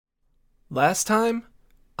Last time,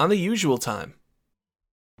 on the usual time.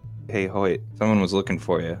 Hey, Hoyt, someone was looking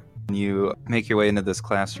for you. You make your way into this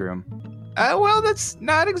classroom. Well, that's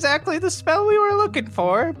not exactly the spell we were looking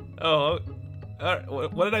for. Oh,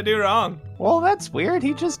 what did I do wrong? Well, that's weird.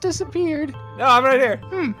 He just disappeared. No, I'm right here.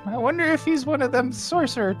 I wonder if he's one of them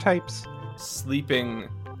sorcerer types. Sleeping,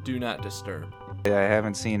 do not disturb. I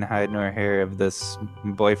haven't seen hide nor hair of this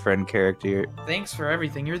boyfriend character. Thanks for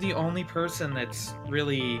everything. You're the only person that's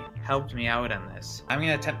really helped me out on this. I'm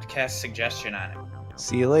gonna attempt to cast suggestion on him.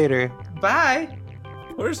 See you later. Bye!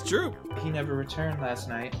 Where's Droop? He never returned last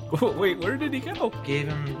night. Wait, where did he go? Gave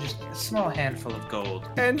him just a small handful of gold.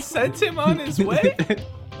 And sent him on his way?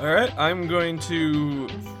 Alright, I'm going to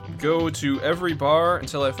go to every bar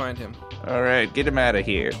until I find him. All right, get him out of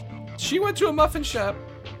here. She went to a muffin shop,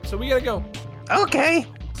 so we gotta go. Okay.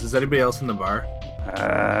 Is anybody else in the bar?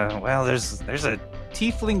 Well, there's a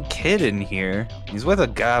tiefling kid in here. He's with a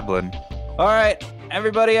goblin. All right,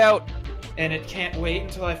 everybody out. And it can't wait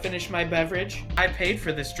until I finish my beverage. I paid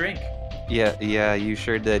for this drink. Yeah, you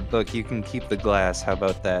sure did. Look, you can keep the glass. How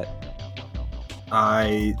about that?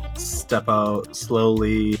 I step out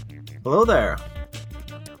slowly. Hello there.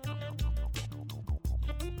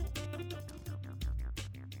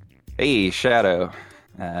 Hey, Shadow.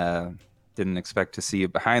 Didn't expect to see you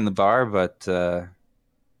behind the bar, but I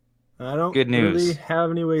don't good news. really have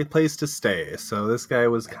any place to stay, so this guy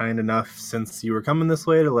was kind enough, since you were coming this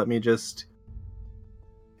way, to let me just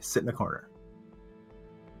sit in the corner.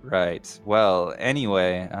 Right. Well,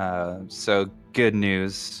 anyway, so good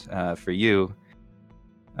news for you.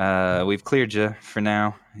 We've cleared you for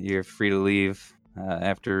now. You're free to leave.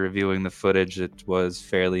 After reviewing the footage, it was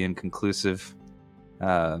fairly inconclusive.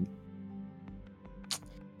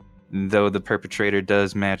 Though the perpetrator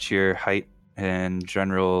does match your height and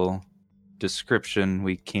general description,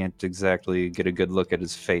 we can't exactly get a good look at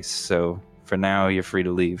his face. So for now, you're free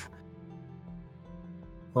to leave.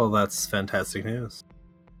 Well, that's fantastic news.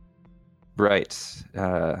 Right.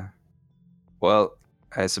 Well,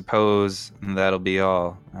 I suppose that'll be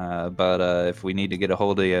all. But if we need to get a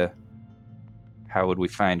hold of you, how would we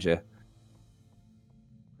find you?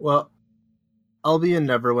 Well, I'll be in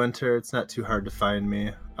Neverwinter. It's not too hard to find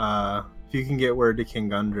me. If you can get word to King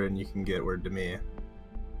Gundren, you can get word to me.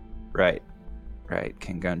 Right,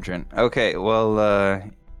 King Gundren. Okay, well,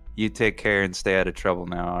 you take care and stay out of trouble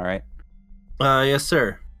now, alright? Yes,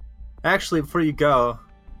 sir. Actually, before you go,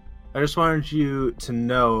 I just wanted you to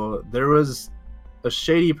know there was a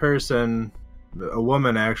shady person, a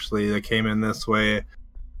woman actually, that came in this way.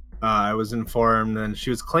 I was informed, and she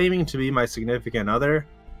was claiming to be my significant other,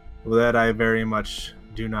 that I very much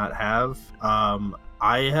do not have.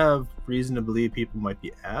 I have reason to believe people might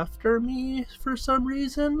be after me for some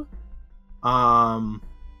reason.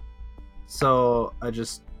 So I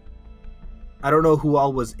don't know who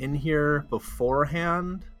all was in here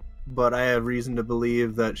beforehand, but I have reason to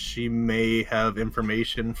believe that she may have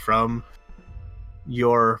information from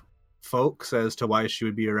your folks as to why she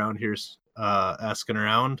would be around here asking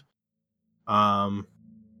around.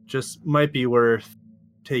 Just might be worth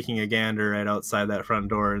taking a gander right outside that front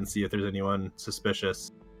door and see if there's anyone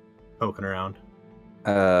suspicious poking around.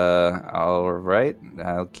 All right.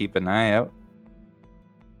 I'll keep an eye out.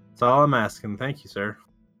 That's all I'm asking. Thank you, sir.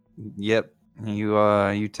 Yep.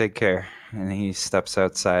 You take care. And he steps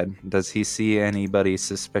outside. Does he see anybody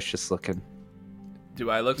suspicious looking?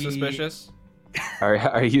 Do I look suspicious?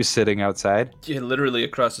 Are you sitting outside? Yeah, literally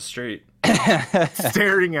across the street.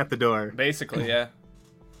 Staring at the door. Basically, yeah.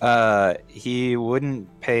 He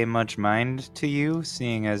wouldn't pay much mind to you,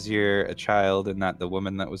 seeing as you're a child and not the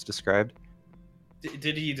woman that was described.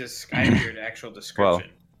 Did he describe your actual description?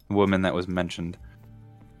 Well, woman that was mentioned.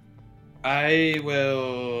 I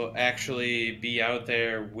will actually be out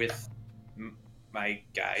there with my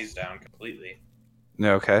guys down completely.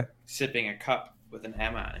 Okay. Sipping a cup with an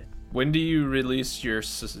M on it. When do you release your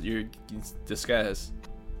disguise?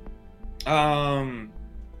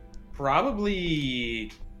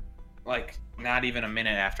 Probably like not even a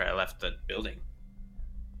minute after I left the building.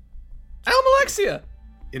 Almalexia!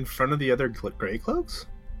 In front of the other Graycloaks?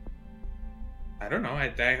 I don't know. I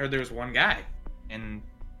heard there was one guy,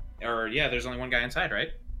 there's only one guy inside, right?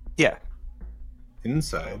 Yeah.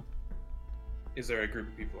 Inside? Is there a group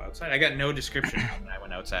of people outside? I got no description when I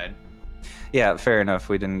went outside. Yeah, fair enough.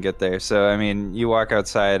 We didn't get there. So, I mean, you walk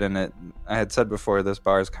outside, and I had said before, this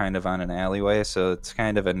bar is kind of on an alleyway, so it's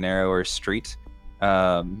kind of a narrower street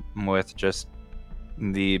with just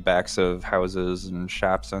the backs of houses and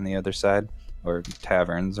shops on the other side, or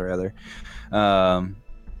taverns, rather.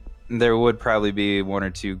 There would probably be one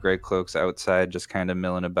or two Graycloaks outside just kind of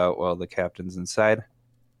milling about while the captain's inside.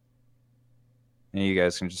 And you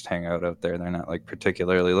guys can just hang out there. They're not like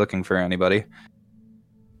particularly looking for anybody.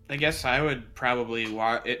 I guess I would probably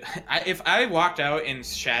walk. If I walked out and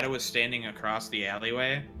Shadow was standing across the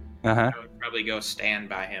alleyway, Uh-huh. I would probably go stand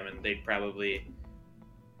by him, and they'd probably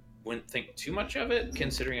wouldn't think too much of it,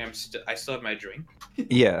 considering I still have my drink.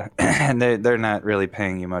 Yeah, and they're not really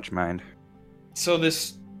paying you much mind. So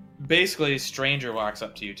this basically stranger walks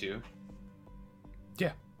up to you two.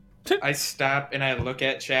 Yeah. I stop and I look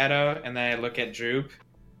at Shadow, and then I look at Droop,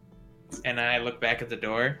 and I look back at the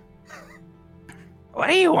door. What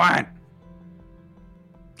do you want?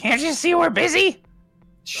 Can't you see we're busy?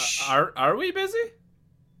 Are we busy?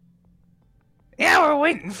 Yeah, we're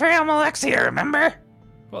waiting for Almalexia, remember?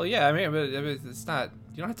 Well, yeah. I mean, it's not.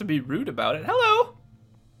 You don't have to be rude about it. Hello.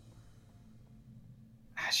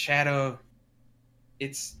 Shadow,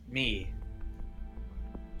 it's me.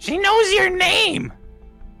 She knows your name!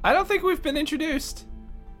 I don't think we've been introduced.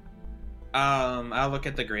 I'll look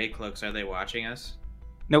at the Graycloaks. Are they watching us?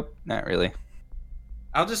 Nope, not really.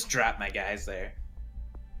 I'll just drop my guys there.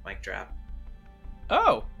 Mic drop.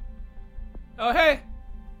 Oh. Oh, hey.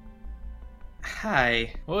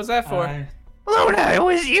 Hi. What was that for? Luna, it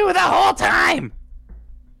was you the whole time!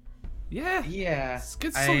 Yeah. Yeah. It's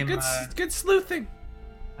good, I'm, good sleuthing.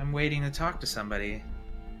 I'm waiting to talk to somebody.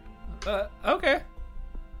 Okay.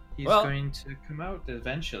 He's Well- going to come out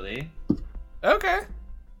eventually. Okay.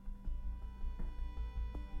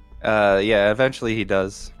 Yeah, eventually he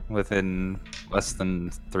does, within less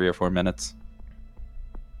than 3 or 4 minutes.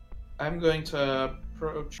 I'm going to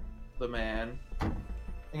approach the man. I'm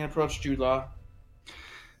going to approach Jude Law.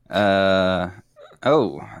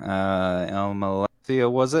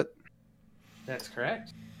 Almalexia, was it? That's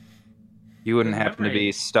correct. You wouldn't Good happen to memory.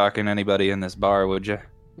 be stalking anybody in this bar, would you?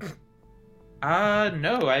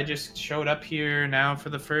 No, I just showed up here now for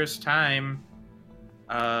the first time.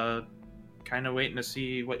 Kind of waiting to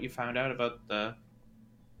see what you found out about the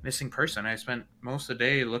missing person. I spent most of the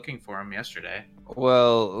day looking for him yesterday.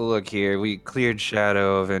 Well, look here, we cleared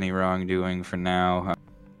Shadow of any wrongdoing for now.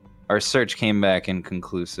 Our search came back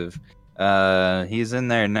inconclusive. He's in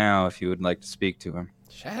there now if you would like to speak to him.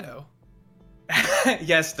 Shadow.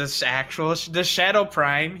 Yes, does Shadow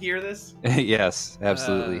Prime hear this? Yes,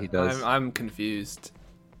 absolutely, he does. I'm confused.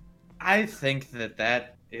 I think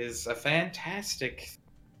that is a fantastic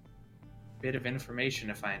bit of information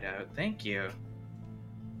to find out. Thank you.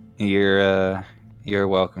 You're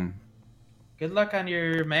welcome. Good luck on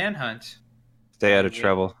your manhunt. Stay out of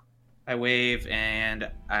trouble. I wave and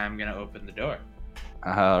I'm gonna open the door.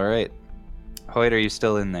 All right. Hoyt, are you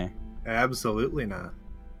still in there? Absolutely not.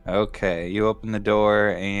 Okay, you open the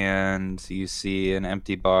door and you see an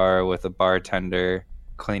empty bar with a bartender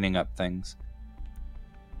cleaning up things.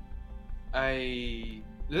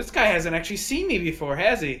 This guy hasn't actually seen me before,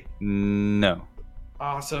 has he? No.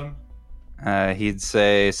 Awesome. He'd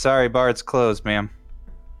say, "Sorry, bar, it's closed, ma'am."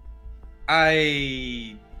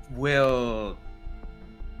 I will.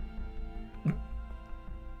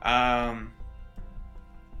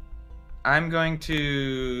 I'm going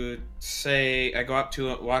to say I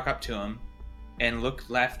walk up to him, and look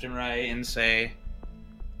left and right and say,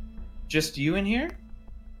 "Just you in here?"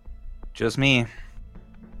 Just me.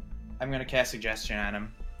 I'm gonna cast suggestion on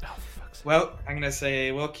him. Oh, for fuck's sake. Well, I'm gonna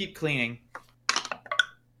say, "Well, keep cleaning."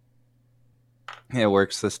 It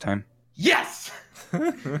works this time. Yes!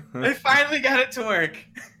 I finally got it to work.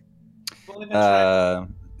 Only been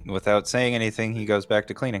trying. Without saying anything, he goes back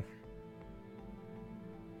to cleaning.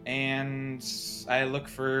 And I look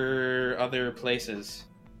for other places.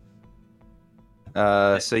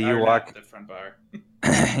 So that you are walk not the front bar.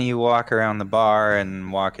 you walk around the bar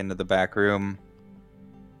and walk into the back room.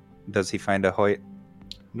 Does he find a Hoyt?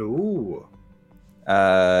 No.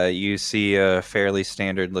 You see a fairly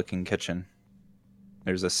standard looking kitchen.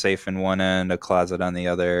 There's a safe in one end, a closet on the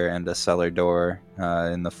other, and a cellar door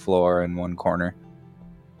in the floor in one corner.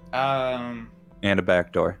 And a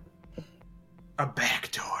back door. A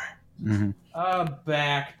back door. Mm-hmm. A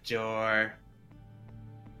back door.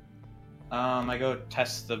 I go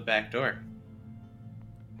test the back door.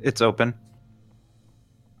 It's open.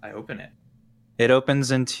 I open it. It opens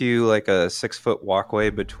into like a 6-foot walkway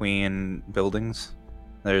between buildings.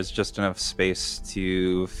 There's just enough space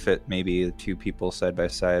to fit maybe 2 people side by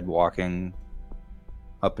side walking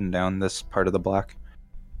up and down this part of the block.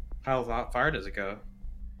 How far does it go?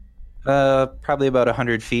 Probably about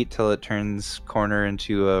 100 feet till it turns corner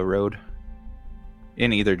into a road.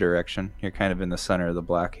 In either direction. You're kind of in the center of the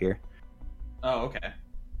block here. Oh, okay.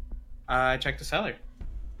 I check the cellar.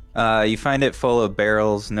 You find it full of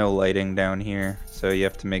barrels, no lighting down here, so you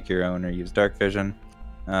have to make your own or use dark vision.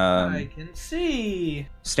 I can see.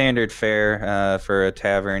 Standard fare for a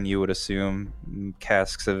tavern, you would assume.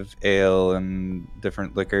 Casks of ale and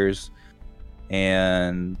different liquors,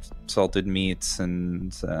 and salted meats,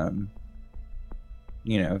 and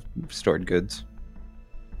stored goods.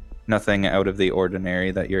 Nothing out of the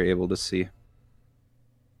ordinary that you're able to see.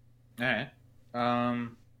 All right.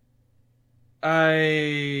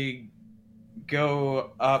 I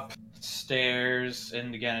go upstairs,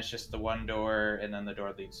 and again, it's just the one door, and then the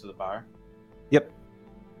door leads to the bar. Yep.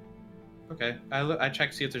 Okay. I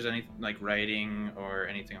check to see if there's any writing or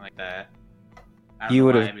anything like that. I You don't know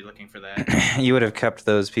would why have- I'd be looking for that. You would have kept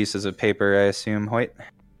those pieces of paper, I assume, Hoyt?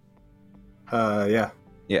 Yeah.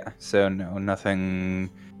 Yeah, so no,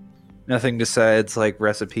 nothing besides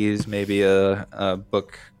recipes, maybe a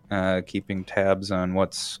book keeping tabs on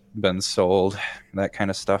what's been sold, that kind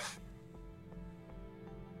of stuff.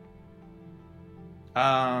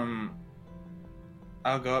 I'll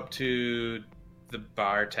go up to the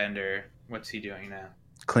bartender. What's he doing now?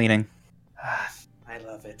 Cleaning. I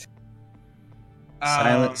love it.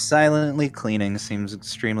 Silently cleaning, seems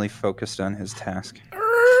extremely focused on his task.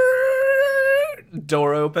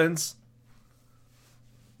 Door opens.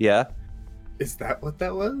 Yeah? Is that what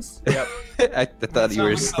that was? Yep. I thought you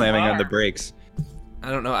were Sounds like a slamming on the bar. brakes.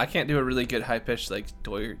 I don't know. I can't do a really good high pitched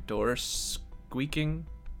door squeaking.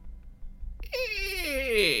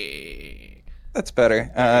 That's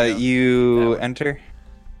better. There you go. You That one. enter?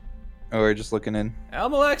 Or just looking in?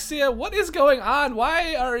 Almalexia, what is going on?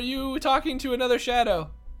 Why are you talking to another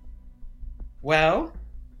shadow? Well,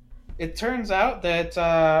 it turns out that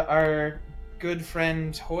our good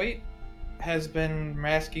friend Hoyt has been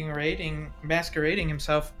masquerading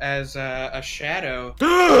himself as a shadow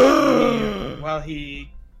while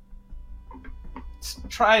he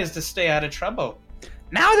tries to stay out of trouble.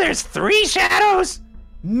 Now there's 3 shadows?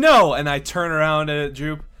 No! And I turn around at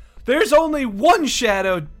Droop. There's only one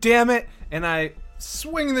shadow, damn it! And I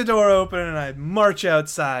swing the door open and I march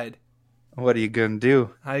outside. What are you gonna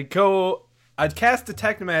do? I'd cast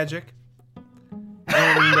Detect Magic.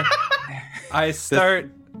 And I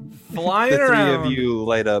start flying The three around. of you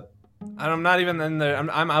light up. I'm not even in there.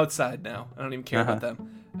 I'm outside now. I don't even care about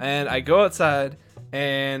them. And I go outside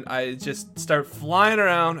and I just start flying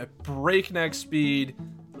around at breakneck speed,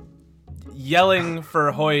 yelling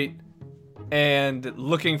for Hoyt and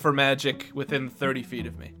looking for magic within 30 feet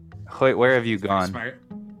of me. Hoyt, where have you gone? Smart.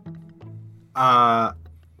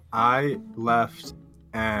 I left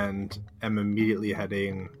and am immediately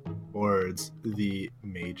heading towards the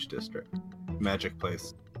Mage District, Magic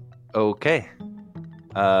Place. Okay.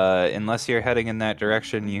 Unless you're heading in that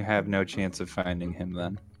direction, you have no chance of finding him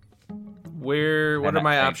then. What And are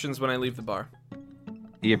my I- options when I leave the bar?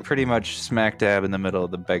 You're pretty much smack dab in the middle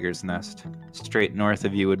of the Beggar's Nest. Straight north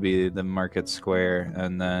of you would be the Market Square,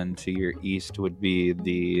 and then to your east would be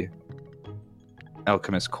the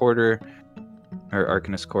Alchemist Quarter, or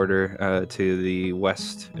Arcanist Quarter. To the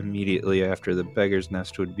west, immediately after the Beggar's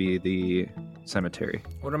Nest, would be the cemetery.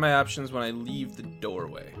 What are my options when I leave the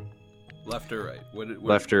doorway? Left or right?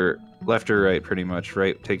 Left or right, pretty much.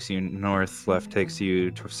 Right takes you north, left takes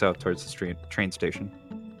you south towards the train station.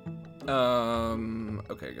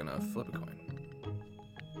 Okay, gonna flip a coin.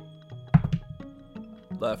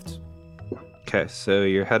 Left. Okay, so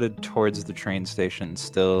you're headed towards the train station,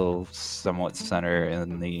 still somewhat center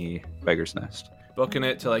in the Beggar's Nest. Booking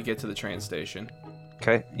it till I get to the train station.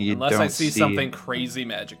 Okay, you Unless don't I see something crazy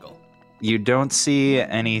magical. You don't see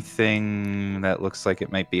anything that looks like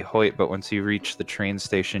it might be Hoyt, but once you reach the train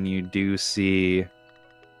station, you do see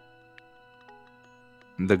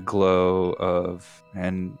the glow of,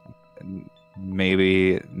 and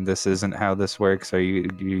maybe this isn't how this works. Are you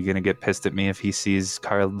gonna get pissed at me if he sees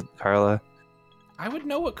Carla? I would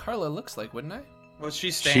know what Carla looks like, wouldn't I? Well,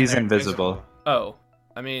 she's standing She's there invisible. Oh,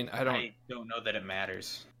 I mean, I don't. I don't know that it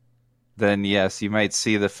matters. Then yes, you might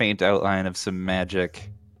see the faint outline of some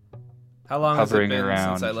magic. How long has it hovering been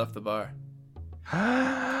around. since I left the bar?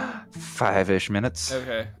 5-ish minutes.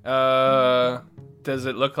 Okay. Does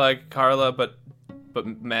it look like Carla, but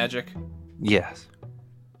magic? Yes.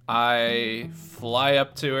 I fly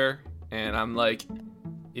up to her and I'm like,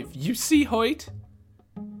 if you see Hoyt,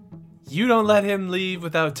 you don't let him leave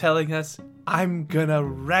without telling us. I'm gonna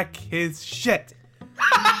wreck his shit.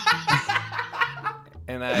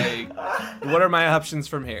 And what are my options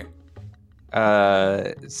from here?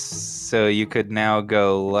 So you could now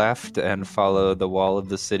go left and follow the wall of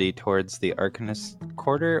the city towards the Arcanist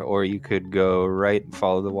Quarter, or you could go right and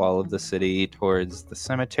follow the wall of the city towards the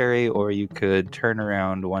cemetery, or you could turn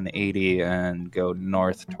around 180 and go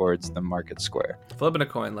north towards the Market Square. Flipping a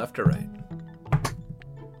coin, left or right?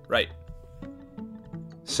 Right.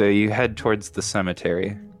 So you head towards the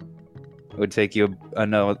cemetery. It would take you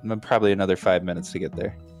probably another 5 minutes to get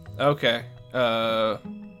there. Okay.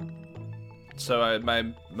 So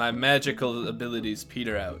my magical abilities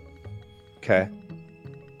peter out. Okay.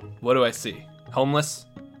 What do I see? Homeless?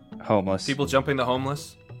 Homeless. People jumping the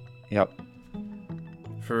homeless? Yep.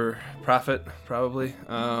 For profit, probably.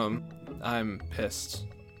 I'm pissed.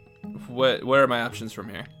 Where are my options from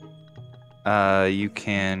here? You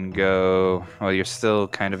can go... Well, you're still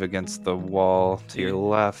kind of against the wall to your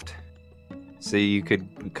left. So you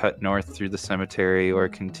could cut north through the cemetery or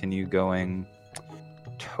continue going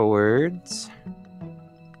towards...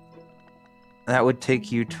 That would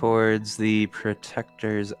take you towards the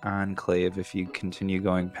Protector's Enclave if you continue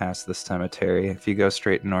going past the cemetery. If you go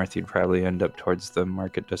straight north, you'd probably end up towards the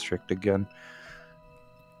Market District again.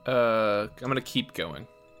 I'm gonna keep going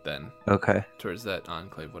then. Okay. Towards that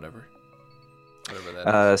enclave, whatever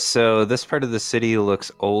that is. So this part of the city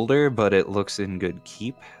looks older, but it looks in good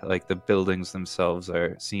keep. Like the buildings themselves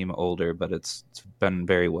seem older, but it's been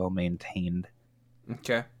very well maintained.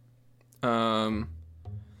 Okay.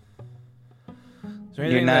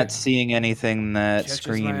 You're not seeing anything that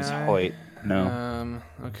screams Hoyt. No.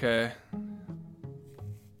 Okay.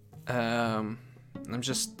 I'm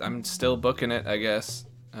still booking it, I guess.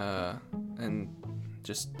 And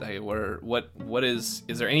just what is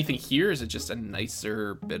there anything here? Is it just a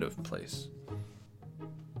nicer bit of place?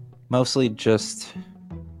 Mostly just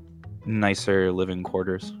nicer living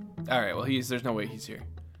quarters. All right. Well, there's no way he's here.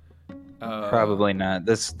 Probably not.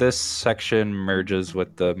 This section merges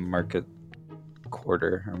with the market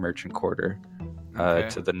quarter or merchant quarter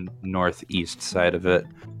to the northeast side of it.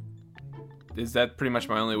 Is that pretty much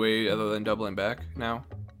my only way other than doubling back now?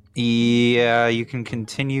 Yeah, you can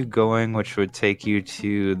continue going, which would take you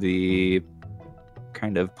to the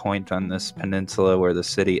kind of point on this peninsula where the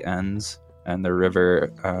city ends and the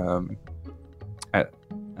river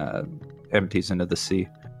empties into the sea.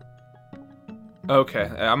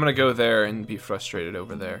 Okay, I'm gonna go there and be frustrated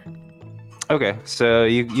over there. Okay, so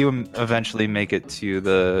you eventually make it to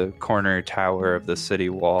the corner tower of the city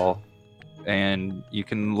wall, and you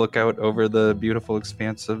can look out over the beautiful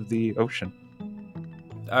expanse of the ocean.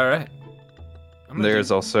 All right.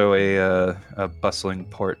 There's also a bustling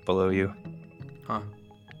port below you. Huh.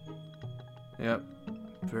 Yep.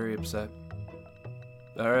 Very upset.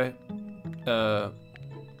 All right.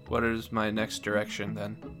 What is my next direction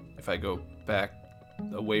then? If I go back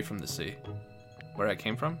away from the sea, where I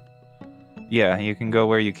came from? Yeah, you can go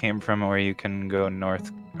where you came from, or you can go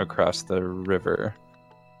north across the river.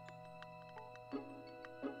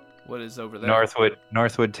 What is over there?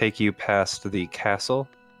 North would take you past the castle.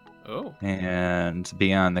 Oh. And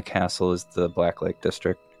beyond the castle is the Black Lake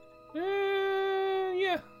District.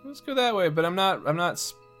 Yeah, let's go that way. But I'm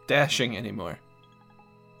not dashing anymore.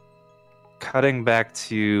 Cutting back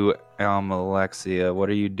to Almalexia, what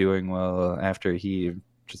are you doing after he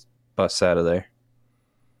just busts out of there?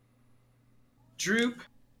 Droop,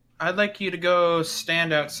 I'd like you to go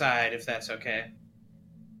stand outside if that's okay.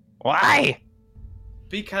 Why?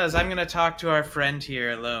 Because I'm gonna talk to our friend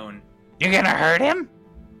here alone. You're gonna hurt him?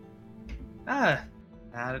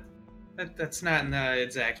 That's not in the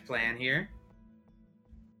exact plan here.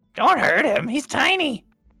 Don't hurt him. He's tiny.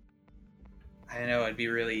 I know, it'd be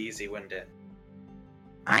really easy, wouldn't it?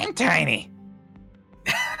 I'm tiny.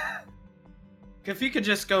 If you could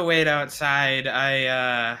just go wait outside,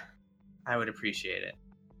 I would appreciate it.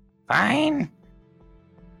 Fine.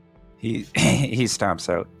 He stomps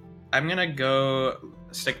out. I'm gonna go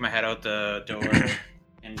stick my head out the door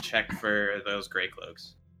and check for those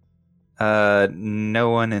Graycloaks.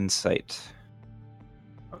 No one in sight.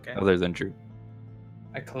 Okay. Other than Drew.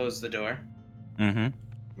 I close the door. Mm-hmm. I'm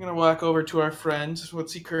gonna walk over to our friend.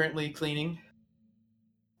 What's he currently cleaning?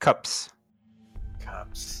 Cups.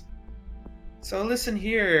 Cups. So listen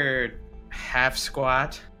here, half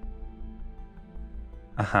squat.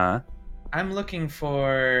 Uh-huh. I'm looking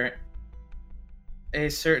for a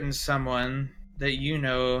certain someone that you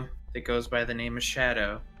know that goes by the name of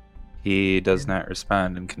Shadow. He does not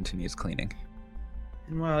respond and continues cleaning.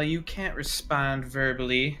 And while you can't respond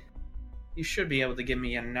verbally, you should be able to give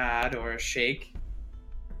me a nod or a shake.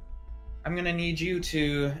 I'm gonna need you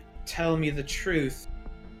to tell me the truth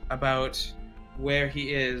about where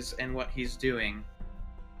he is and what he's doing.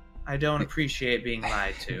 I don't appreciate being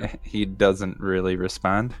lied to. He doesn't really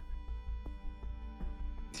respond.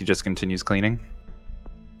 He just continues cleaning.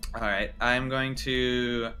 Alright, I'm going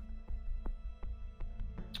to...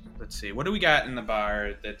 Let's see, what do we got in the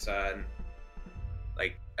bar that's I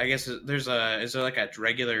guess is there like a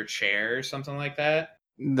regular chair or something like that?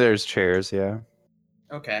 There's chairs, yeah.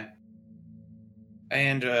 Okay.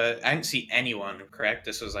 And I didn't see anyone, correct?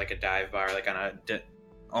 This was like a dive bar, like on a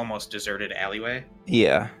almost deserted alleyway.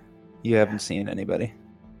 Yeah. You haven't seen anybody.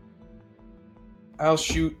 I'll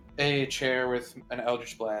shoot a chair with an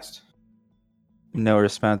Eldritch Blast. No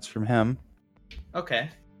response from him. Okay.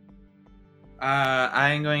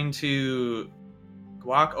 I'm going to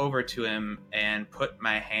walk over to him and put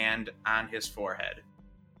my hand on his forehead.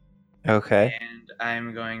 Okay. And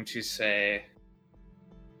I'm going to say,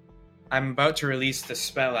 I'm about to release the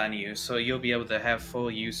spell on you, so you'll be able to have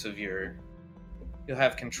full use of you'll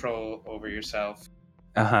have control over yourself.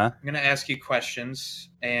 Uh-huh. I'm going to ask you questions,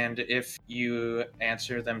 and if you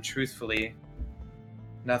answer them truthfully,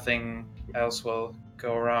 nothing else will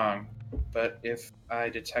go wrong. But if I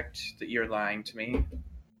detect that you're lying to me,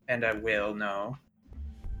 and I will know,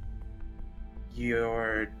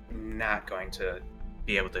 you're not going to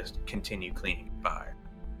be able to continue cleaning the bar.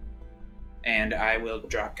 And I will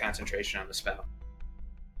drop concentration on the spell.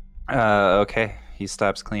 Okay. He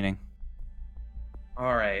stops cleaning.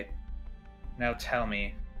 Alright. Now tell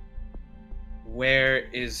me, where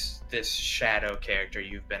is this shadow character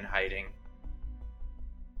you've been hiding?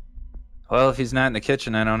 Well, if he's not in the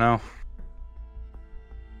kitchen, I don't know.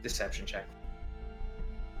 Deception check.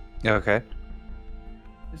 Okay.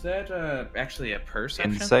 Is that actually a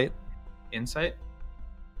perception? Insight? Insight?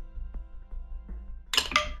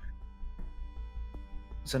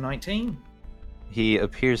 It's a 19. He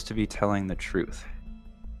appears to be telling the truth.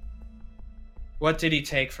 What did he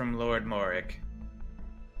take from Lord Morick?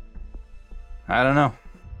 I don't know.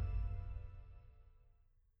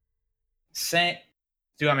 Do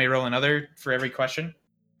you want me to roll another for every question?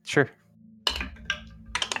 Sure.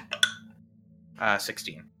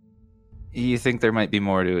 16. You think there might be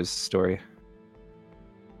more to his story?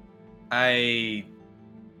 I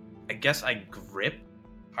guess I grip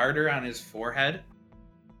harder on his forehead.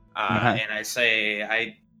 And I say,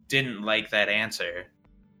 I didn't like that answer.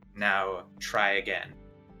 Now try again.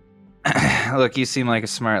 Look, you seem like a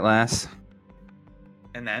smart lass.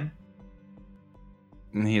 And then?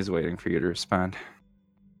 And he's waiting for you to respond.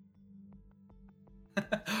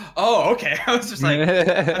 Oh, okay. I was just like,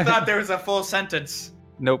 I thought there was a full sentence.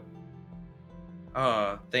 Nope.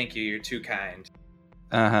 Oh, thank you. You're too kind.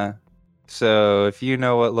 Uh-huh. So, if you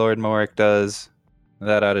know what Lord Morick does,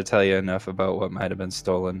 that ought to tell you enough about what might have been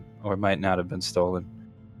stolen, or might not have been stolen.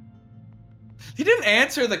 He didn't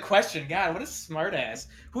answer the question. God, what a smartass.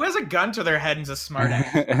 Who has a gun to their head and is a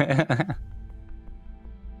smartass?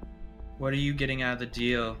 What are you getting out of the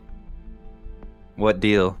deal? What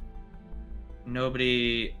deal?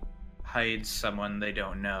 Nobody hides someone they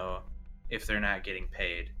don't know if they're not getting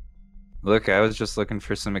paid. Look, I was just looking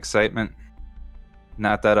for some excitement.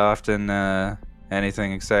 Not that often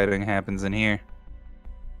anything exciting happens in here.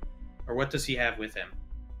 Or what does he have with him?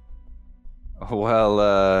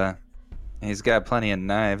 Well, he's got plenty of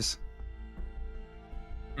knives.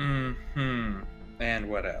 Mm-hmm. And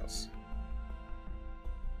what else?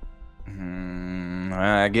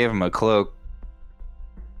 I gave him a cloak.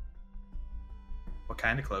 What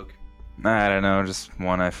kind of cloak? I don't know, just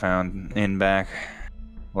one I found in back.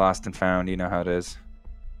 Lost and found, you know how it is.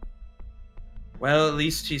 Well, at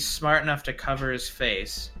least he's smart enough to cover his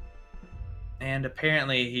face. And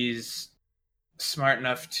apparently he's smart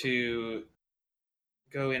enough to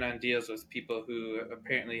go in on deals with people who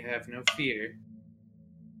apparently have no fear.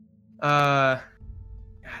 God,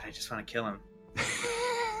 I just want to kill him.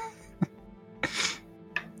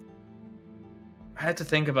 I had to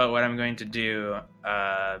think about what I'm going to do,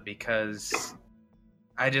 because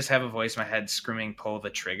I just have a voice in my head screaming, pull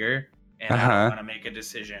the trigger, and I don't want to make a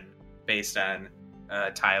decision based on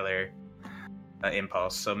Tyler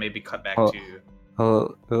impulse, so maybe cut back to...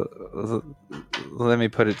 Let me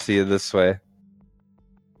put it to you this way.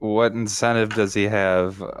 What incentive does he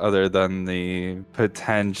have other than the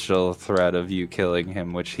potential threat of you killing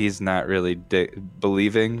him, which he's not really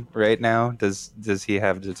believing right now? Does he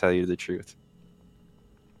have to tell you the truth?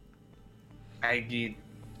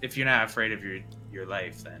 If you're not afraid of your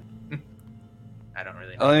life, then I don't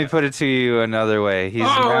really know. Let me put it to you another way. If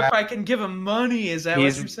I can give him money, is that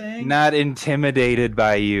what you're saying? Not intimidated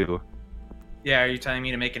by you. Yeah, are you telling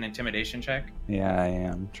me to make an intimidation check? Yeah, I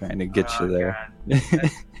am trying to get you there.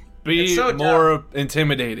 Be so more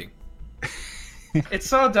intimidating. It's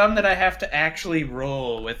so dumb that I have to actually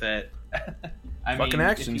roll with it. Fucking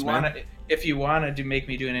actions, man. If you want to make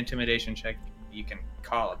me do an intimidation check, you can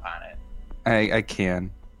call upon it. I can.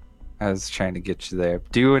 I was trying to get you there.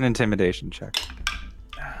 Do an intimidation check.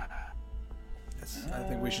 I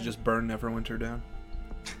think we should just burn Neverwinter down.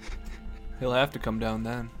 He'll have to come down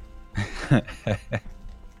then.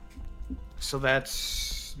 So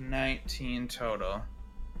that's It's 19 total.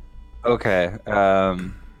 Okay.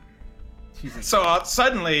 So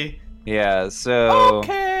suddenly, Yeah. So.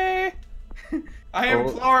 okay. I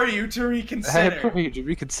implore you to I reconsider. implore you to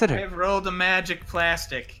reconsider. I've rolled a magic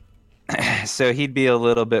plastic. So he'd be a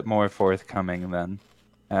little bit more forthcoming then.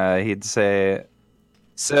 He'd say.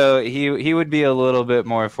 So he would be a little bit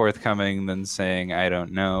more forthcoming than saying I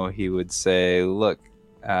don't know. He would say, look,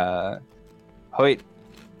 Hoyt.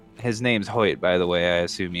 His name's Hoyt, by the way. I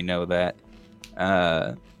assume you know that.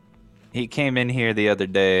 He came in here the other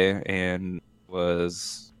day and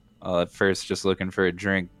was at first just looking for a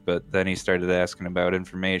drink, but then he started asking about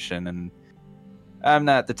information, and I'm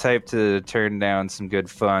not the type to turn down some good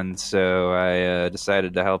fun, so I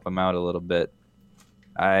decided to help him out a little bit.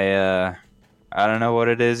 I don't know what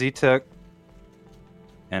it is he took,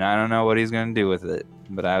 and I don't know what he's going to do with it,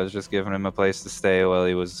 but I was just giving him a place to stay while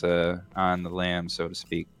he was on the lam, so to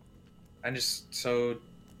speak. I'm just so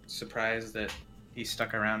surprised that he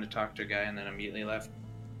stuck around to talk to a guy and then immediately left.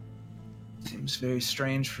 Seems very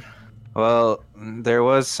strange. Well, there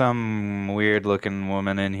was some weird-looking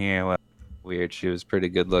woman in here. Well, weird. She was pretty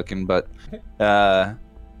good-looking, but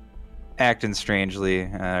acting strangely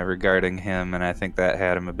regarding him, and I think that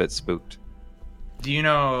had him a bit spooked. Do you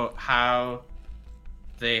know how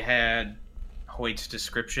they had Hoyt's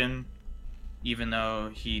description, even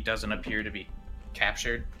though he doesn't appear to be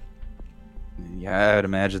captured? Yeah, I would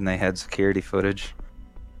imagine they had security footage.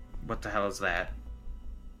 What the hell is that?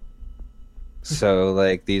 So,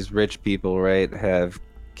 like, these rich people, right, have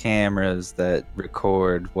cameras that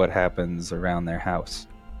record what happens around their house.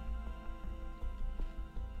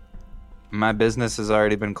 My business has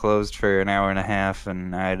already been closed for an hour and a half,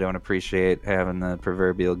 and I don't appreciate having the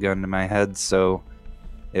proverbial gun to my head, so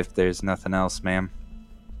if there's nothing else, ma'am.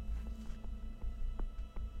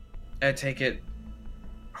 I take it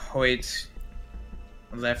Hoyt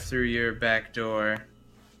left through your back door.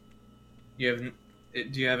 Do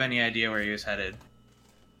you have any idea where he was headed?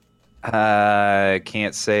 I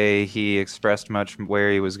can't say he expressed much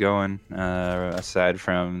where he was going, aside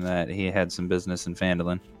from that he had some business in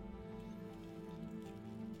Phandalin.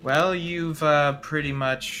 Well, you've pretty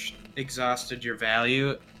much exhausted your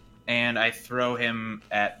value, and I throw him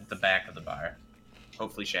at the back of the bar,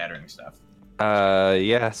 hopefully shattering stuff.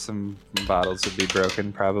 Yeah, some bottles would be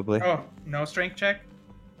broken, probably. Oh, no strength check?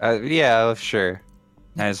 Yeah, sure.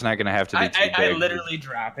 And it's not gonna have to be too big. I literally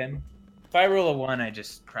drop him. If I roll a 1, I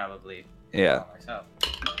just probably Yeah. myself.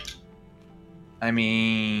 I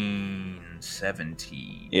mean,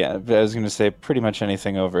 17. Yeah, but I was gonna say pretty much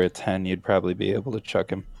anything over a 10, you'd probably be able to chuck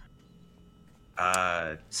him.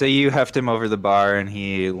 So you heft him over the bar, and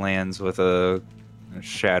he lands with a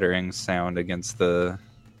shattering sound against the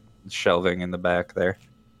shelving in the back there.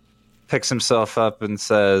 Picks himself up and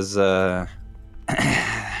says, "That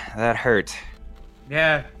hurt."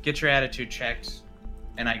 Yeah, get your attitude checked.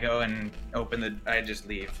 And I go and I just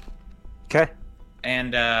leave. Okay.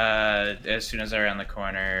 And as soon as I round the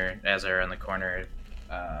corner,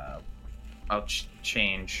 I'll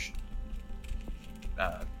change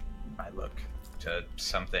my look to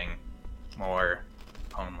something more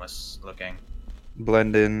homeless looking.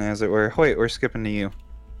 Blend in, as it were. Hoyt, we're skipping to you.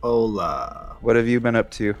 Hola. What have you been up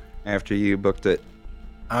to after you booked it?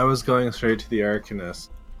 I was going straight to the Arcanist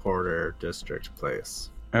Quarter District place.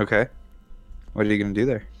 Okay. What are you gonna do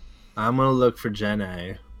there? I'm gonna look for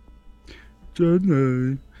Jenna.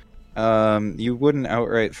 Jenna. You wouldn't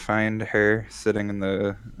outright find her sitting in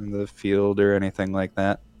the field or anything like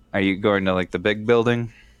that. Are you going to like the big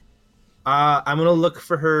building? I'm gonna look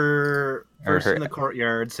for her first her- in the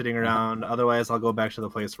courtyard, sitting around. Otherwise, I'll go back to the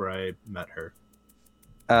place where I met her.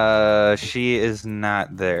 She is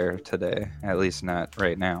not there today. At least not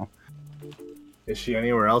right now. Is she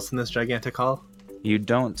anywhere else in this gigantic hall? You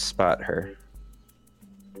don't spot her.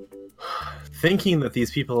 Thinking that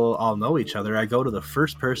these people all know each other, I go to the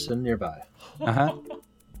first person nearby. Uh-huh.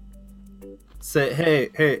 Say,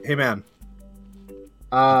 hey, man.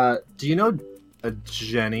 Do you know a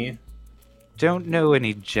Jenny? Don't know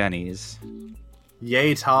any Jennies.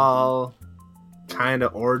 Yay tall, kind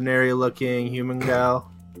of ordinary looking human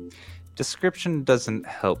gal. Description doesn't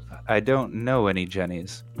help. I don't know any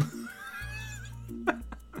Jennies.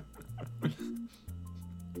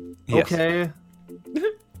 Yes. Okay.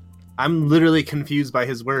 I'm literally confused by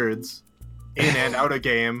his words. In and out of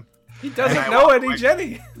game. He doesn't know any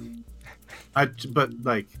Jenny.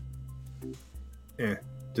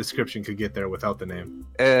 Description could get there without the name.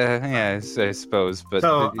 Yeah, I suppose, but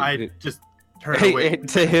So I just turn away.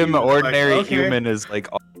 to him, ordinary okay. human is like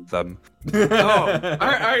awesome. Oh,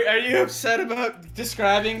 are you upset about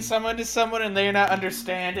describing someone to someone and they're not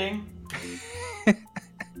understanding?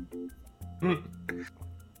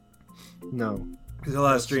 No. There's a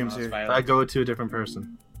lot of streams here. I go to a different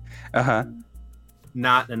person. Uh-huh.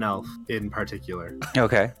 Not an elf in particular.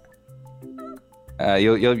 Okay.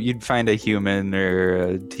 You'd find a human or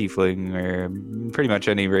a tiefling or pretty much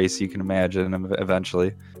any race you can imagine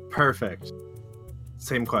eventually. Perfect.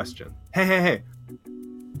 Same question. Hey.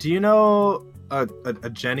 Do you know a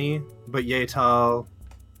Jenny, but yay tall,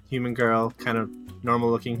 human girl, kind of normal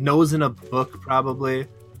looking, nose in a book probably?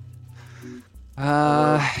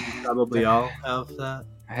 Probably all have that.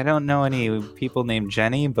 I don't know any people named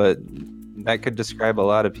Jenny, but that could describe a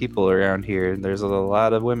lot of people around here. There's a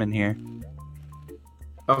lot of women here.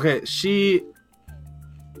 Okay, she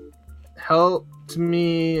helped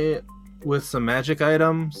me with some magic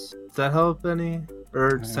items. Does that help any?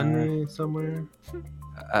 Or send me somewhere?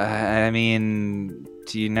 I mean,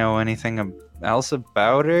 do you know anything else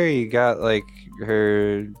about her? You got, like,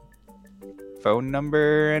 her phone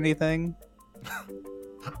number or anything?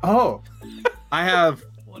 Oh, I have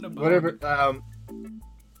What about whatever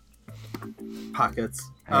pockets.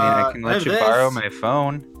 I mean, I can let you borrow my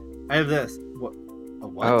phone. I have this. What? A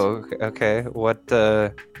what? Oh, okay. What,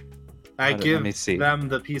 I give let me see. them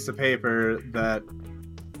the piece of paper that,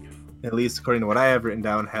 at least according to what I have written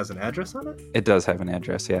down, has an address on it. It does have an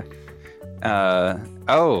address, yeah.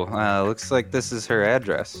 Looks like this is her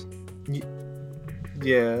address.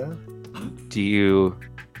 Yeah. Do you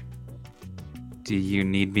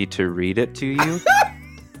need me to read it to you?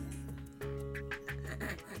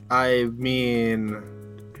 I mean,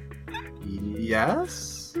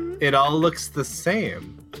 yes. It all looks the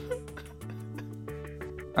same.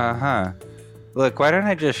 Uh-huh. Look, why don't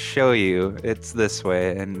I just show you? It's this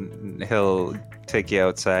way, and he'll take you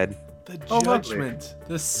outside. The Oh, judgment.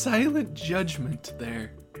 The silent judgment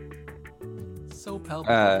there. So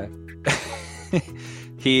palpable.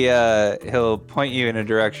 He'll point you in a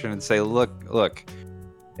direction and say, look,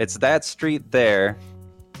 it's that street there.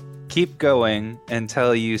 Keep going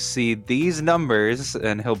until you see these numbers,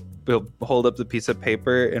 and he'll hold up the piece of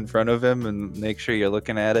paper in front of him and make sure you're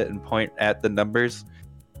looking at it and point at the numbers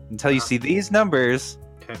until you see these numbers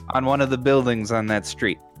on one of the buildings on that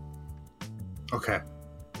street. Okay.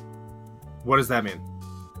 What does that mean?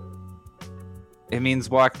 It means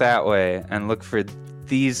walk that way and look for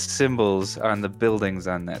these symbols on the buildings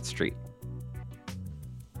on that street.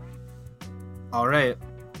 All right.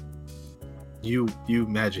 You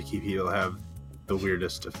magic-y people have the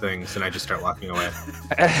weirdest of things, and I just start walking away.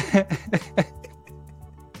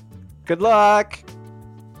 Good luck.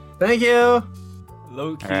 Thank you.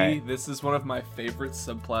 Low key, Alright. this is one of my favorite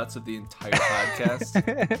subplots of the entire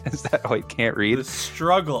podcast. Is that why you can't read? The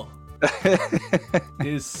struggle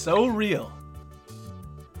is so real.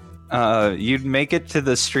 You'd make it to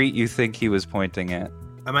the street you think he was pointing at.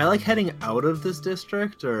 Am I like heading out of this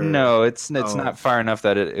district, or No, it's Oh. not far enough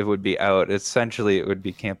that it would be out. Essentially, it would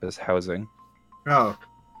be campus housing. Oh,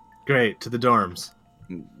 great, to the dorms.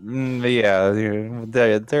 Yeah,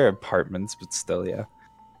 they're apartments, but still, yeah.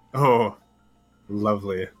 Oh,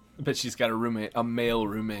 lovely. I bet she's got a roommate, a male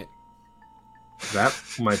roommate. That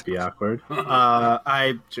might be awkward.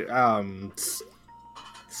 I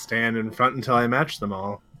stand in front until I match them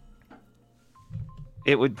all.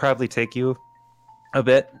 It would probably take you a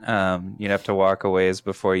bit. You'd have to walk a ways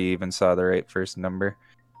before you even saw the right first number.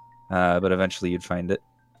 But eventually you'd find it.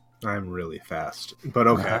 I'm really fast, but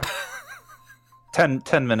okay. 10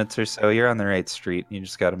 minutes or so, you're on the right street. You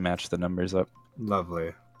just got to match the numbers up.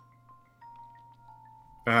 Lovely.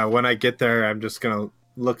 When I get there, I'm just gonna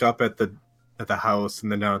look up at the house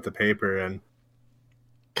and then down at the paper, and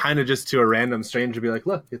kind of just to a random stranger be like,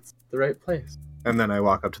 "Look, it's the right place." And then I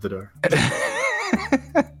walk up to the door.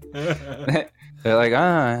 They're like,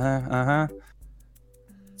 uh-huh.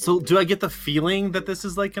 So, do I get the feeling that this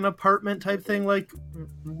is like an apartment type thing, like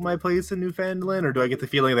my place in Newfoundland, or do I get the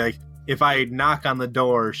feeling that, like, if I knock on the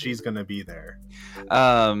door, she's gonna be there?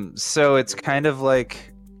 So it's kind of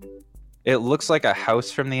like, it looks like a house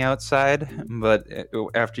from the outside, but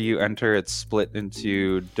after you enter, it's split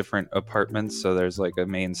into different apartments. So there's like a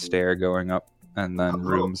main stair going up, and then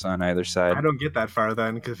rooms on either side. I don't get that far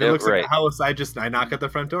then, because if it looks like a house, I knock at the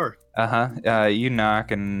front door. You knock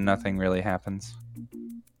and nothing really happens.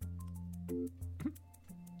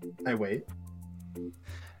 I wait.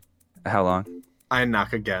 How long? I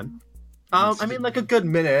knock again. I mean, like a good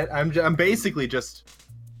minute. I'm basically just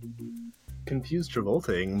confused,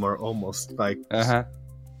 revolting, more almost like.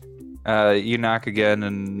 You knock again,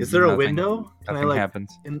 and is there a window? Can Nothing I, like,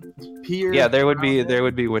 happens. Peer? Yeah, there would be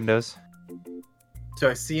around windows. Do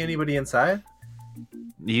I see anybody inside?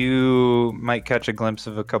 You might catch a glimpse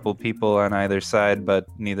of a couple people on either side, but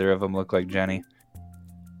neither of them look like Jenny.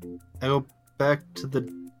 I go back to the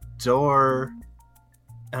door,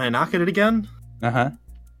 and I knock at it again.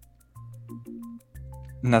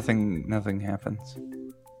 Nothing happens.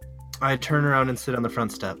 I turn around and sit on the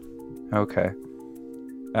front step. Okay.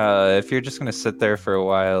 If you're just gonna sit there for a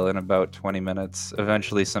while, in about 20 minutes,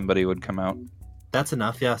 eventually somebody would come out. That's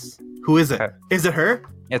enough, yes. Who is it? Okay. Is it her?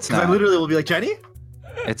 It's 'Cause not. I literally will be like, Jenny?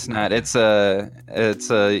 It's not. It's a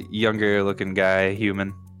younger looking guy,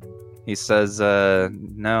 human. He says,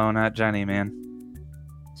 no, not Jenny, man.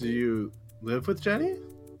 Do you live with Jenny?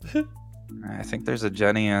 I think there's a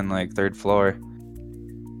Jenny on, like, 3rd floor.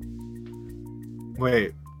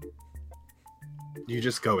 Wait. You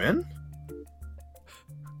just go in?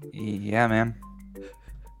 Yeah, man.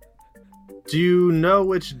 Do you know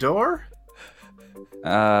which door?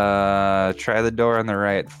 Try the door on the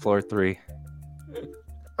right, floor 3.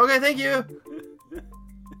 Okay, thank you.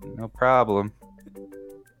 No problem.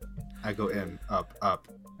 I go in, up. Door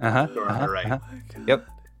on Uh-huh. the right. Yep.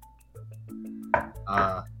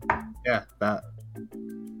 Yeah, that.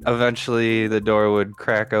 Eventually, the door would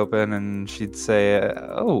crack open, and she'd say,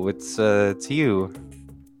 "Oh, it's you.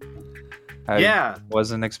 I Yeah,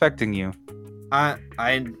 wasn't expecting you." I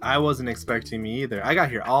wasn't expecting me either. I got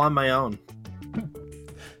here all on my own.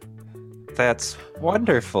 That's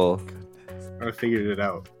wonderful. I figured it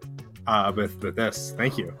out. With this,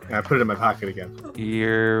 thank you. And I put it in my pocket again.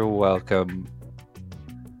 You're welcome.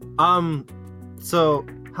 So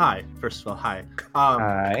hi. First of all, hi.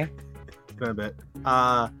 Hi. Been a bit.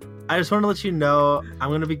 I just want to let you know I'm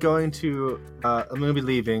gonna be going to. I'm gonna be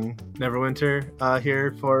leaving Neverwinter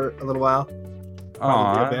here for a little while. Probably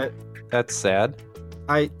Aw, a bit. that's sad.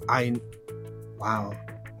 Wow.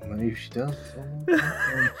 Maybe she does.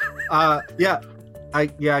 Yeah. I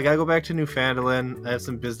gotta go back to Newfoundland. I have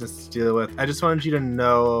some business to deal with. I just wanted you to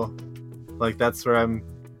know, like, that's where I'm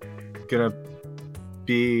gonna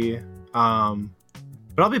be.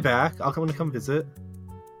 But I'll be back. I'll come visit.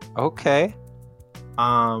 Okay.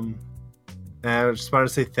 And I just wanted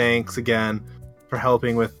to say thanks again for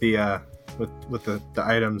helping with the with the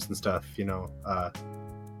items and stuff. You know.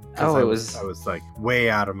 'Cause I was like way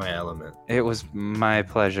out of my element. It was my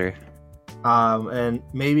pleasure. And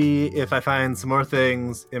maybe if I find some more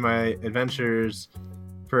things in my adventures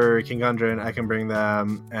for King Gundren, I can bring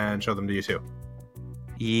them and show them to you too.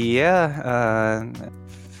 Yeah.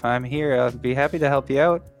 If I'm here, I'll be happy to help you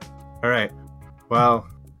out. All right. Well,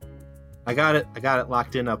 I got it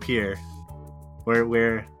locked in up here.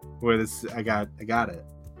 Where this? I got it.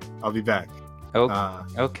 I'll be back. Oh,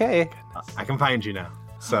 okay. I can find you now.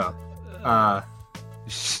 So,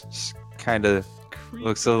 Kind of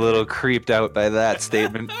looks a little creeped out by that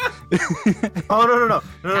statement. oh no.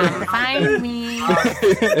 Find me. Not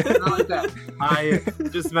like that. I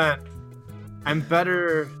just meant I'm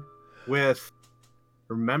better with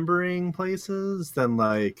remembering places than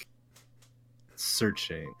like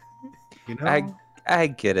searching. You know? I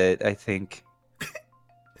get it, I think.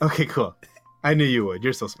 Okay, cool. I knew you would.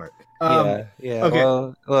 You're so smart. Yeah. okay.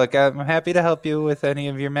 Well, look, I'm happy to help you with any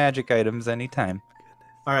of your magic items anytime.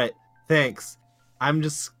 All right. Thanks. I'm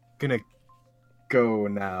just gonna go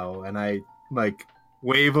now, and I like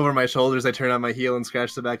wave over my shoulders. I turn on my heel and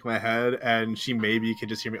scratch the back of my head, and she maybe could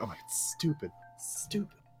just hear me. Oh my, stupid.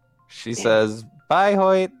 She says, "Bye,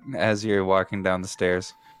 Hoyt," as you're walking down the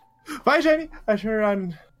stairs. Bye, Jenny. I turn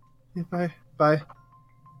around. Yeah, bye.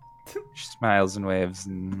 She smiles and waves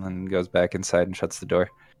and then goes back inside and shuts the door.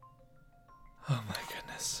 Oh my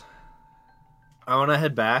goodness. I want to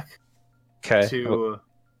head back Okay. to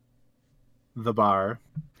the bar.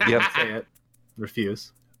 Yep. Say it.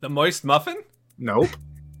 Refuse. The moist muffin? Nope.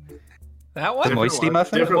 That one? The moisty one.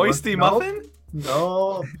 muffin? The Different one. moisty Nope. muffin?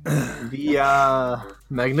 No. The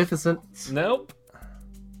magnificent. Nope.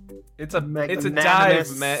 It's a dive,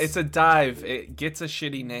 Magnanimous. man. It's a dive. It gets a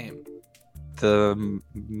shitty name. The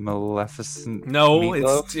Maleficent. No,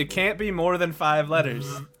 meatloaf? it can't be more than 5 letters.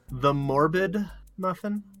 The morbid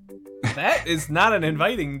muffin. That is not an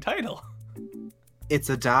inviting title. It's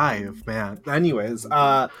a dive, man. Anyways,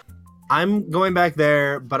 I'm going back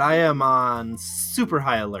there, but I am on super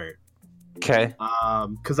high alert. Okay.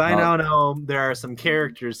 Because I now know there are some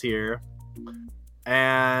characters here,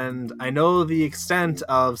 and I know the extent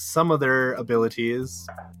of some of their abilities,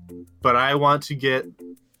 but I want to get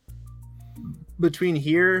between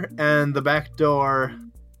here and the back door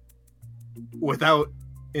without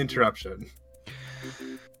interruption.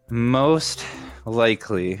 Most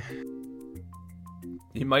likely.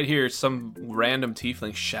 You might hear some random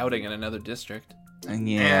tiefling shouting in another district.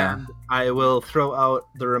 Yeah. And I will throw out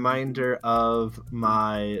the reminder of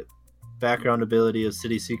my background ability of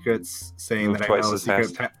City Secrets, saying Move that I twice know as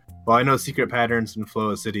secret fast. Well, I know secret patterns in flow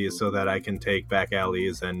of cities so that I can take back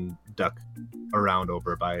alleys and duck around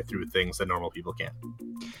over by through things that normal people can't.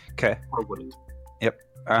 Okay. Or wouldn't. Yep.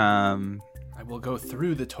 I will go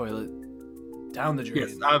through the toilet, down the drain.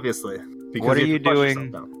 Yes, obviously. Because What are you you have to flush doing?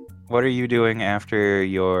 yourself down. What are you doing after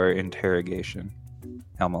your interrogation,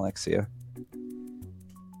 Almalexia?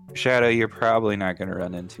 Shadow, you're probably not going to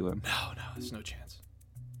run into him. No, there's no chance.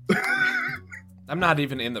 I'm not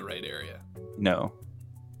even in the right area. No.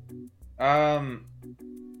 Well,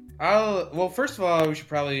 first of all, we should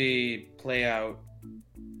probably play out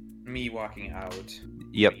me walking out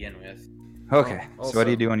Yep. to begin with. Okay. Oh, So what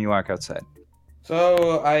do you also- do when you walk outside?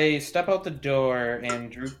 So I step out the door,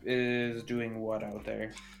 and Droop is doing what out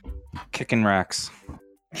there? Kicking rocks.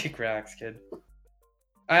 Kick rocks, kid.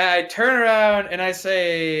 I turn around and I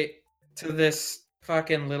say to this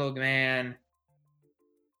fucking little man,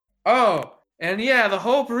 "Oh, and yeah, the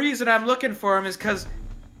whole reason I'm looking for him is because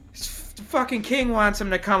the fucking king wants him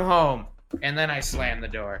to come home." And then I slam the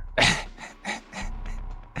door.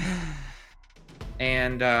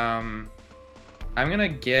 And I'm gonna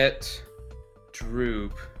get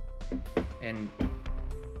Droop, and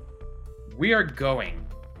we are going.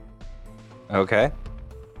 Okay.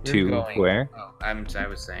 We're To going. where? Oh, I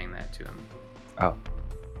was saying that to him. Oh.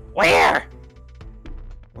 Where?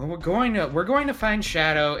 Well, we're going to find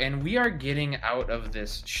Shadow, and we are getting out of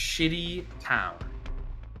this shitty town.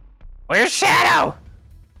 Where's Shadow?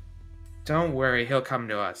 Don't worry, he'll come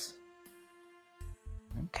to us.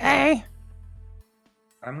 Okay.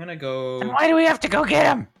 I'm gonna go. And why do we have to go get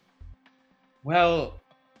him? Well,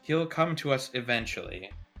 he'll come to us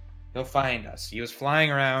eventually. He'll find us. He was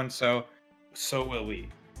flying around, so will we.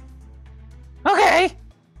 Okay.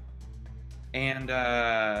 And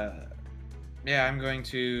yeah, I'm going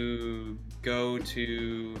to go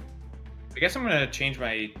to. I guess I'm gonna change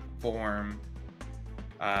my form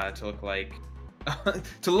to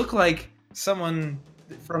look like someone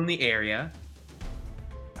from the area.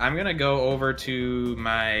 I'm gonna go over to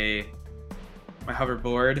my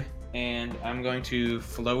hoverboard, and I'm going to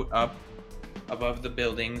float up above the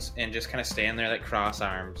buildings and just kind of stand there like cross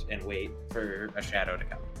arms and wait for a shadow to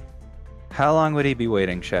come. How long would he be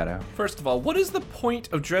waiting, Shadow? First of all, what is the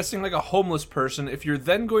point of dressing like a homeless person if you're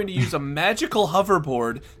then going to use a magical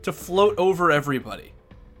hoverboard to float over everybody?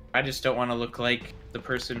 I just don't want to look like the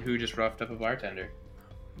person who just roughed up a bartender.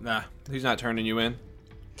 Nah, he's not turning you in.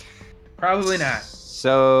 Probably not.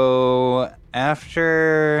 So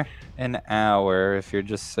after an hour, if you're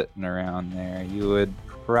just sitting around there, you would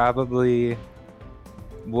probably.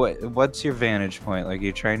 What's your vantage point? Like,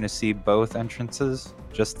 you trying to see both entrances?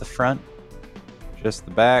 Just the front? Just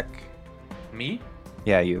the back? Me?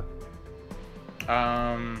 Yeah, you.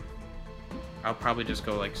 I'll probably just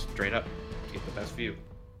go like straight up, get the best view.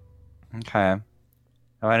 Okay.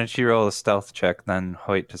 Why don't you roll a stealth check then,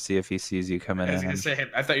 Hoyt, to see if he sees you coming I was in? gonna say,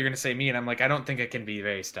 I thought you were gonna say me, and I'm like, I don't think I can be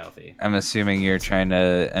very stealthy. I'm assuming you're trying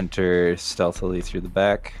to enter stealthily through the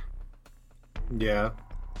back. Yeah.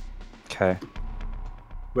 Okay.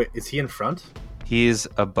 Wait, is he in front? He's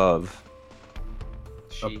above.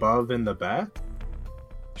 Above in the back?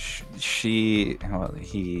 You,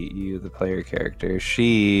 the player character,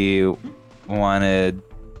 she wanted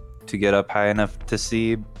to get up high enough to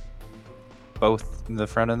see both the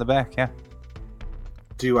front and the back, yeah.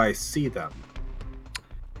 Do I see them?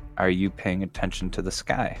 Are you paying attention to the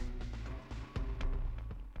sky?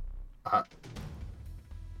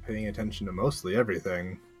 Paying attention to mostly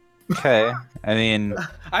everything. Okay, I mean,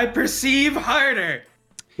 I perceive harder.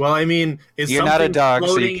 Well, I mean, is You're not a something dog, so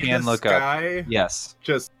you floating in can the look up. sky yes.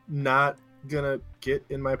 just not gonna get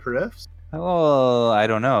in my periffs? Well, I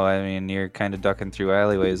don't know. I mean, you're kind of ducking through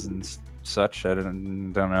alleyways and such. I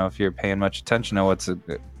don't know if you're paying much attention to what's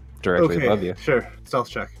directly Okay, above you. sure. Stealth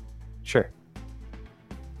check. Sure.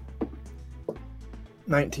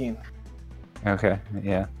 19. Okay,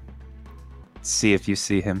 yeah. See if you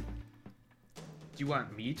see him. Do you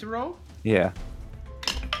want me to roll? Yeah.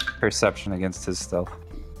 Perception against his stealth,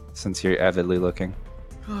 since you're avidly looking.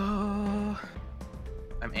 I'm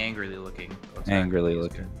angrily looking. Angrily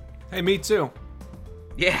looking. Hey, me too.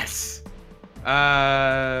 Yes.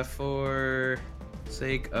 For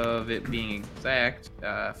sake of it being exact,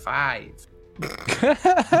 5.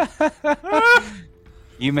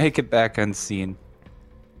 You make it back unseen.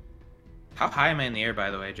 How high am I in the air,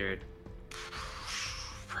 by the way, Jared?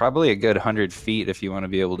 Probably a good 100 feet if you want to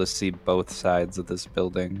be able to see both sides of this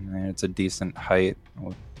building. I mean, it's a decent height.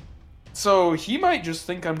 So he might just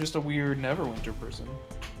think I'm just a weird Neverwinter person.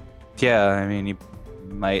 Yeah, I mean, you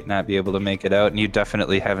might not be able to make it out, and you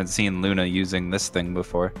definitely haven't seen Luna using this thing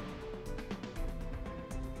before.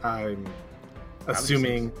 I'm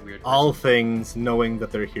assuming Weird all person. things, knowing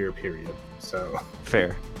that they're here. Period. So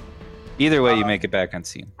Fair. Either way, you make it back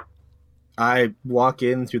unseen. I walk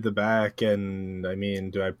in through the back, and I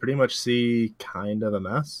mean, do I pretty much see kind of a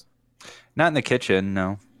mess? Not in the kitchen,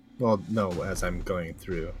 no. Well, no, as I'm going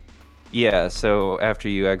through. Yeah, so after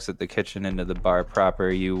you exit the kitchen into the bar proper,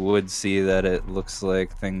 you would see that it looks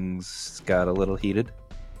like things got a little heated.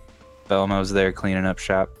 Belmo's there cleaning up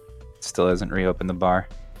shop. Still hasn't reopened the bar.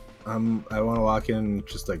 I want to walk in,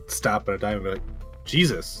 just like stop at a time and be like,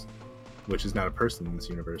 Jesus, which is not a person in this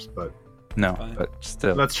universe, but No, Fine. but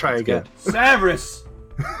still. let's try it's again. good. Severus!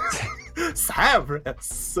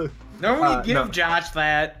 Severus. No, give no. Josh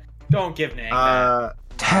that. Don't give Nick that.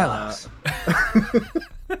 Tell us.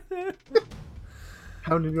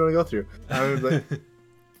 How did you want to go through? I was like,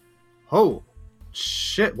 oh,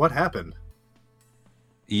 shit, what happened?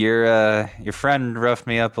 Your friend roughed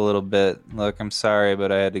me up a little bit. Look, I'm sorry,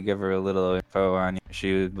 but I had to give her a little info on you.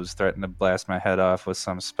 She was threatening to blast my head off with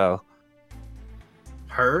some spell.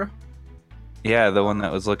 Her? Yeah, the one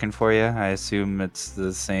that was looking for you. I assume it's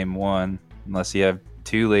the same one, unless you have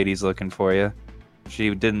two ladies looking for you.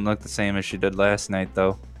 She didn't look the same as she did last night,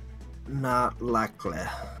 though. Not likely.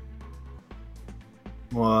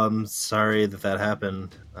 Well, I'm sorry that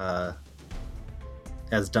happened.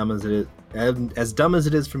 As dumb as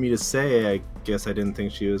it is for me to say, I guess I didn't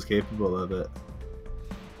think she was capable of it.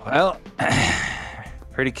 Well,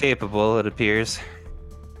 pretty capable, it appears.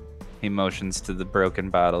 He motions to the broken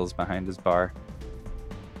bottles behind his bar.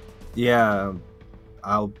 Yeah,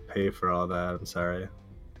 I'll pay for all that. I'm sorry.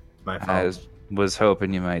 My fault. I was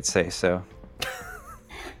hoping you might say so.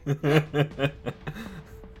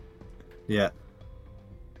 Yeah.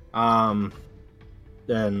 And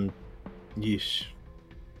yeesh.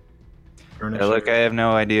 Yeah, look, I have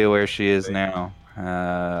no idea where she is now.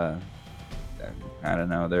 I don't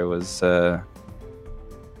know. There was there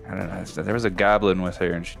was a goblin with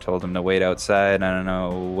her, and she told him to wait outside. I don't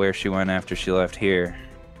know where she went after she left here,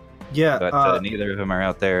 Yeah, but neither of them are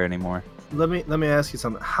out there anymore. let me ask you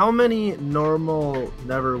something. How many normal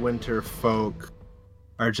Neverwinter folk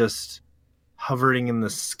are just hovering in the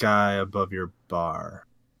sky above your bar?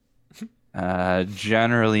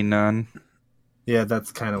 Generally none. Yeah,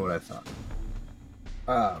 that's kind of what I thought.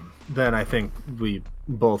 Then I think we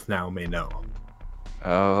both now may know.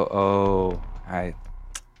 I'm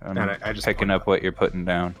And I just picking point up what you're putting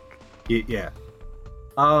down. Yeah.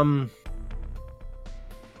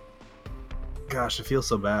 Gosh, I feel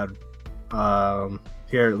so bad.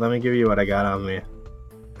 Here, let me give you what I got on me.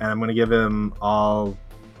 And I'm gonna give him all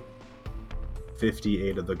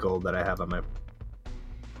 58 of the gold that I have on my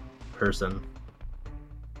person.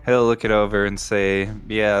 He'll look it over and say,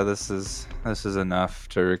 "Yeah, this is enough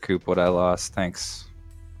to recoup what I lost. Thanks."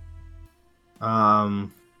 I'll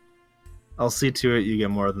see to it you get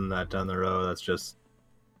more than that down the road. That's just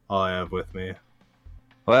all I have with me.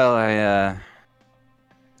 Well,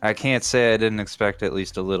 I can't say I didn't expect at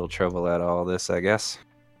least a little trouble out of all this, I guess.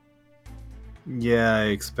 Yeah, I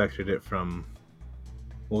expected it from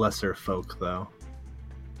lesser folk, though.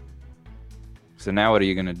 So now what are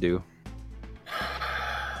you gonna do?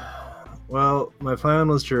 Well, my plan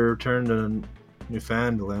was to return to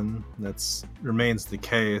Newfoundland. That remains the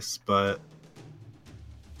case, but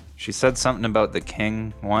She said something about the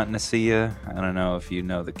king wanting to see you. I don't know if you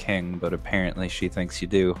know the king, but apparently she thinks you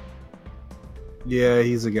do. yeah,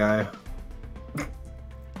 he's a guy.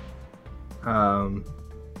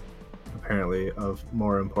 Apparently of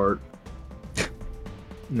more import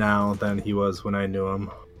now than he was when I knew him.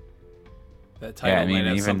 That title I mean, might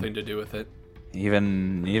have even- something to do with it.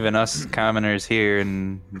 Even us commoners here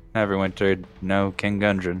in Neverwinter know King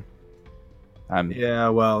Gundren. Yeah,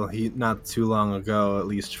 well, he not too long ago, at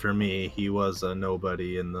least for me, he was a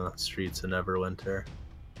nobody in the streets of Neverwinter.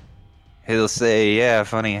 He'll say, "Yeah,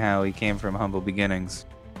 funny how he came from humble beginnings."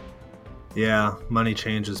 Yeah, money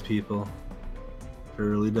changes people. It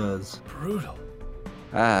really does. Brutal.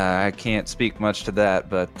 I can't speak much to that,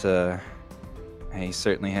 but he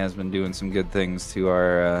certainly has been doing some good things to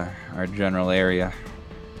our general area.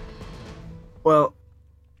 Well,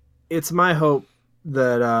 it's my hope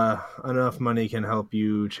that enough money can help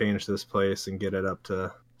you change this place and get it up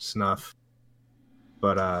to snuff.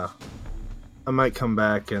 But I might come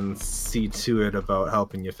back and see to it about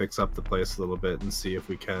helping you fix up the place a little bit and see if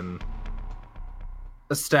we can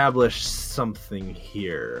establish something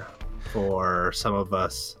here for some of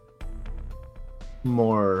us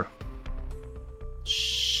more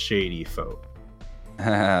shady folk.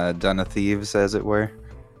 Done of thieves, as it were.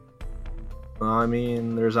 Well, I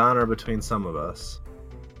mean, there's honor between some of us.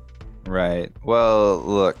 Right. Well,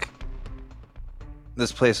 look.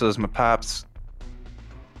 This place was my pop's.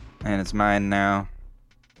 and it's mine now.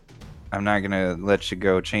 I'm not gonna let you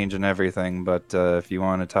go changing everything, but if you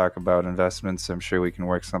want to talk about investments, I'm sure we can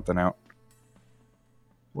work something out.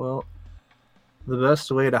 Well, the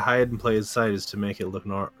best way to hide and play his side is to make it look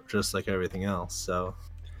just like everything else, so...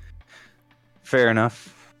 Fair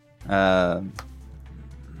enough. I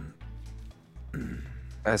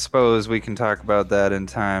suppose we can talk about that in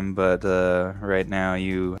time, but right now,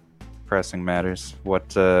 pressing matters.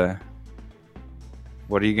 What are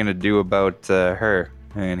you gonna do about her?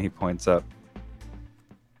 And he points up.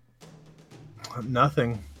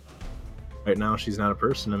 Nothing. Right now, she's not a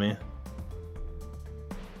person to me.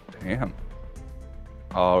 Damn.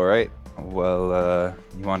 All right. Well,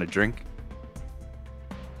 you want a drink?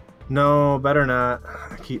 No, better not.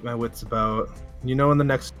 I keep my wits about. You know when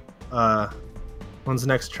when's the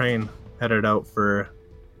next train headed out for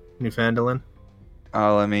Newfoundland?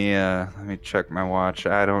 Oh, let me check my watch.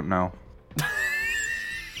 I don't know.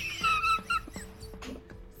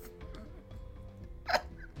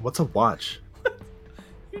 What's a watch?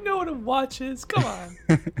 You know what a watch is? Come on.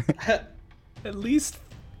 At least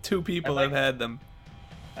 2 people have had them.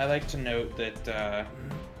 I like to note that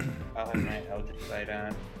I'll have my Eldritch Sight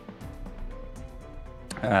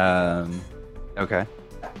on. Okay.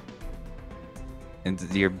 And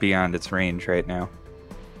you're beyond its range right now.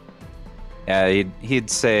 Yeah, he'd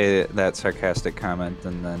say that sarcastic comment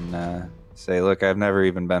and then say, "Look, I've never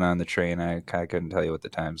even been on the train. I couldn't tell you what the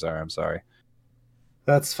times are. I'm sorry."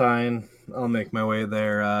 That's fine. I'll make my way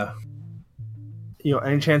there.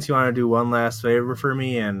 Any chance you want to do one last favor for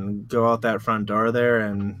me and go out that front door there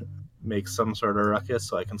and make some sort of ruckus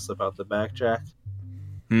so I can slip out the back, Jack?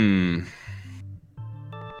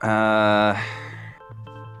 I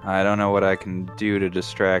don't know what I can do to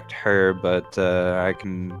distract her, but I'll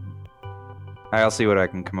see what I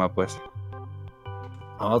can come up with.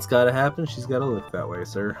 All it's gotta happen, she's gotta look that way,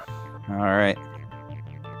 sir. All right.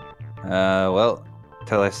 Well,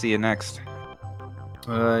 till I see you next.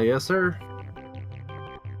 Yes, sir.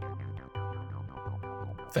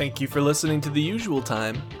 Thank you for listening to The Usual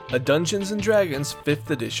Time, a Dungeons & Dragons 5th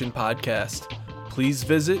edition podcast. Please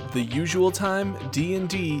visit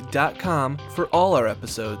theusualtimednd.com for all our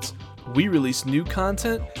episodes. We release new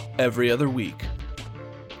content every other week.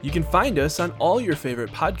 You can find us on all your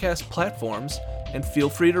favorite podcast platforms, and feel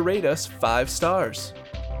free to rate us 5 stars.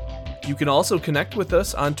 You can also connect with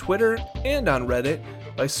us on Twitter and on Reddit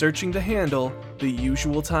by searching the handle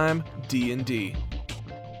TheUsualTimeDND.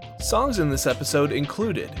 Songs in this episode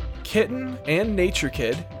included Kitten and Nature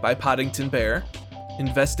Kid by Poddington Bear,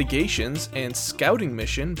 Investigations and Scouting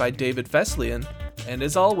Mission by David Feslian, and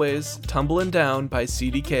as always, Tumblin' Down by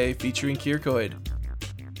CDK featuring Kirkoid.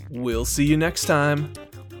 We'll see you next time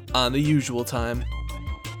on The Usual Time.